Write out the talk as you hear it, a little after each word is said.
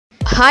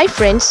Hi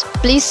friends,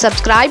 please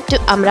subscribe to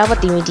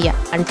Amaravathi Media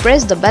and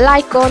press the bell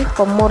icon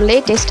for more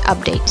latest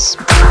updates.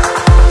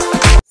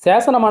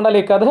 శాసన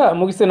మండలి కథ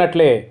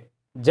ముగిసినట్లే.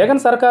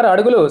 జగన్ సర్కార్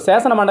అడుగులు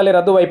శాసన మండలి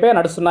రద్దు వైపే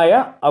నడుస్తున్నాయా?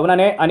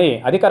 అవుననే అని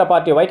అధికార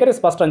పార్టీ వైఖరి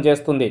స్పష్టం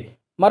చేస్తుంది.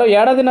 మరో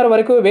ఏడాదిన్నర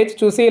వరకు వేచి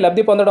చూసి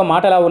లబ్ధి పొందడం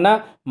మాటలా ఉన్నా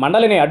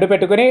మండలిని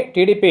అడ్డుపెట్టుకుని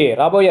టీడీపీ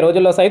రాబోయే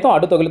రోజుల్లో సైతం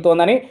అడ్డు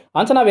తగులుతోందని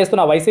అంచనా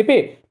వేస్తున్న వైసీపీ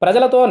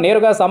ప్రజలతో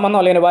నేరుగా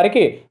సంబంధం లేని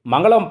వారికి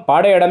మంగళం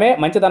పాడేయడమే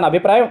మంచిదన్న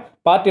అభిప్రాయం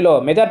పార్టీలో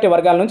మెజార్టీ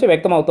వర్గాల నుంచి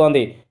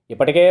వ్యక్తమవుతోంది.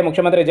 ఇప్పటికే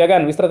ముఖ్యమంత్రి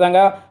జగన్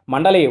విస్తృతంగా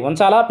మండలి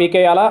ఉంచాలా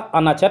పీకేయాలా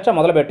అన్న చర్చ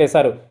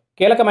మొదలుపెట్టేశారు.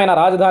 కీలకమైన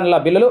రాజధానుల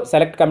బిల్లులు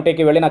సెలెక్ట్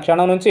కమిటీకి వెళ్లిన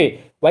క్షణం నుంచి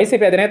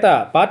వైసీపీ అధినేత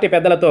పార్టీ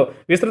పెద్దలతో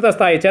విస్తృత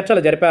స్థాయి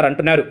చర్చలు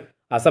జరిపారంటున్నారు.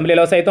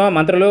 అసెంబ్లీలో సైతం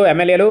మంత్రులు,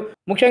 ఎమ్మెల్యేలు,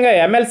 ముఖ్యంగా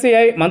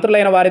ఎమ్మెల్సీఐ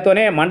మంత్రులైన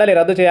వారితోనే మండలి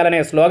రద్దు చేయాలనే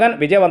స్లోగన్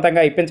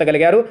విజయవంతంగా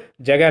ఇప్పించగలిగారు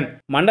జగన్.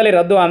 మండలి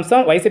రద్దు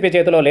అంశం వైసీపీ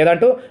చేతిలో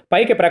లేదంటూ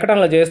పైకి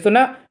ప్రకటనలు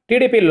చేస్తున్నా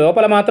టీడీపీ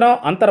లోపల మాత్రం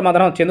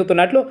అంతర్మథనం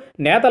చెందుతున్నట్లు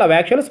నేతల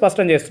వ్యాఖ్యలు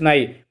స్పష్టం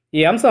చేస్తున్నాయి.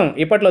 ఈ అంశం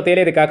ఇప్పట్లో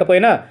తేలేది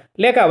కాకపోయినా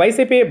లేక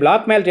వైసీపీ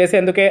బ్లాక్మెయిల్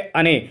చేసేందుకే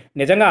అని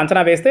నిజంగా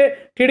అంచనా వేస్తే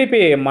టీడీపీ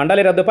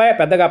మండలి రద్దుపై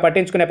పెద్దగా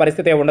పట్టించుకునే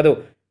పరిస్థితే ఉండదు.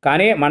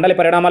 కానీ మండలి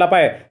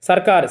పరిణామాలపై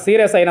సర్కార్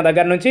సీరియస్ అయిన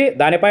దగ్గర నుంచి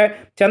దానిపై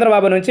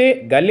చంద్రబాబు నుంచి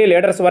గల్లీ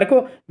లీడర్స్ వరకు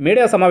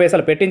మీడియా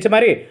సమావేశాలు పెట్టించి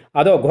మరీ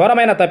అదో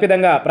ఘోరమైన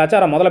తప్పిదంగా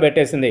ప్రచారం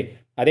మొదలుపెట్టేసింది.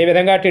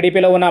 అదేవిధంగా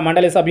టీడీపీలో ఉన్న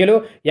మండలి సభ్యులు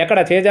ఎక్కడ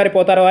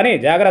చేజారిపోతారో అని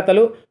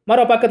జాగ్రత్తలు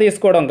మరో పక్క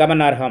తీసుకోవడం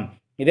గమనార్హం.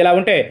 ఇదిలా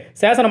ఉంటే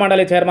శాసన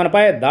మండలి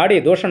చైర్మన్పై దాడి,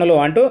 దూషణలు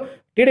అంటూ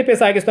టీడీపీ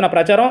సాగిస్తున్న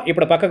ప్రచారం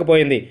ఇప్పుడు పక్కకు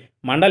పోయింది.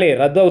 మండలి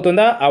రద్దు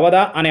అవుతుందా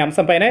అవదా అనే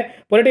అంశంపైనే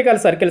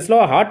పొలిటికల్ సర్కిల్స్లో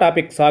హాట్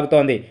టాపిక్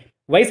సాగుతోంది.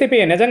 వైసీపీ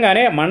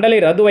నిజంగానే మండలి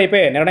రద్దు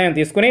వైపే నిర్ణయం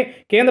తీసుకుని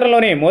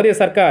కేంద్రంలోని మోదీ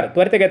సర్కార్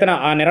త్వరితగతిన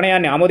ఆ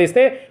నిర్ణయాన్ని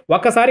ఆమోదిస్తే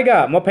ఒక్కసారిగా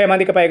 30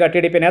 మందికి పైగా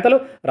టీడీపీ నేతలు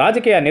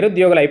రాజకీయ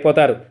నిరుద్యోగులు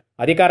అయిపోతారు.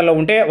 అధికారంలో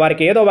ఉంటే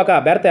వారికి ఏదో ఒక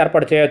బెర్త్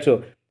ఏర్పాటు చేయొచ్చు.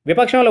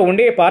 విపక్షంలో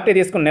ఉండి పార్టీ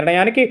తీసుకున్న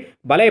నిర్ణయానికి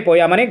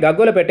బలైపోయామని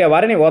గగ్గోలు పెట్టే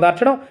వారిని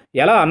ఓదార్చడం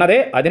ఎలా అన్నదే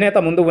అధినేత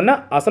ముందు ఉన్న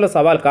అసలు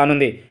సవాల్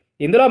కానుంది.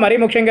 ఇందులో మరీ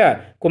ముఖ్యంగా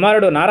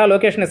కుమారుడు నారా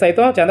లోకేష్ని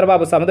సైతం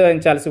చంద్రబాబు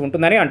సముదాయించాల్సి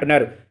ఉంటుందని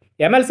అంటున్నారు.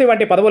 ఎమ్మెల్సీ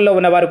వంటి పదవుల్లో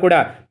ఉన్నవారు కూడా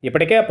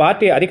ఇప్పటికే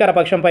పార్టీ అధికార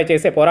పక్షంపై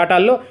చేసే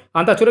పోరాటాల్లో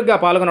అంత చురుగ్గా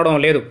పాల్గొనడం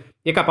లేదు.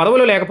 ఇక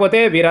పదవులు లేకపోతే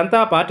వీరంతా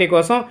పార్టీ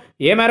కోసం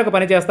ఏ మేరకు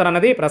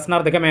పనిచేస్తారన్నది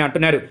ప్రశ్నార్థకమే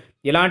అంటున్నారు.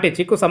 ఇలాంటి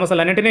చిక్కు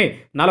సమస్యలన్నింటినీ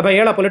 40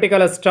 ఏళ్ల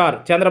పొలిటికల్ స్టార్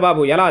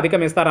చంద్రబాబు ఎలా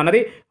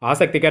అధిగమిస్తారన్నది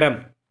ఆసక్తికరం.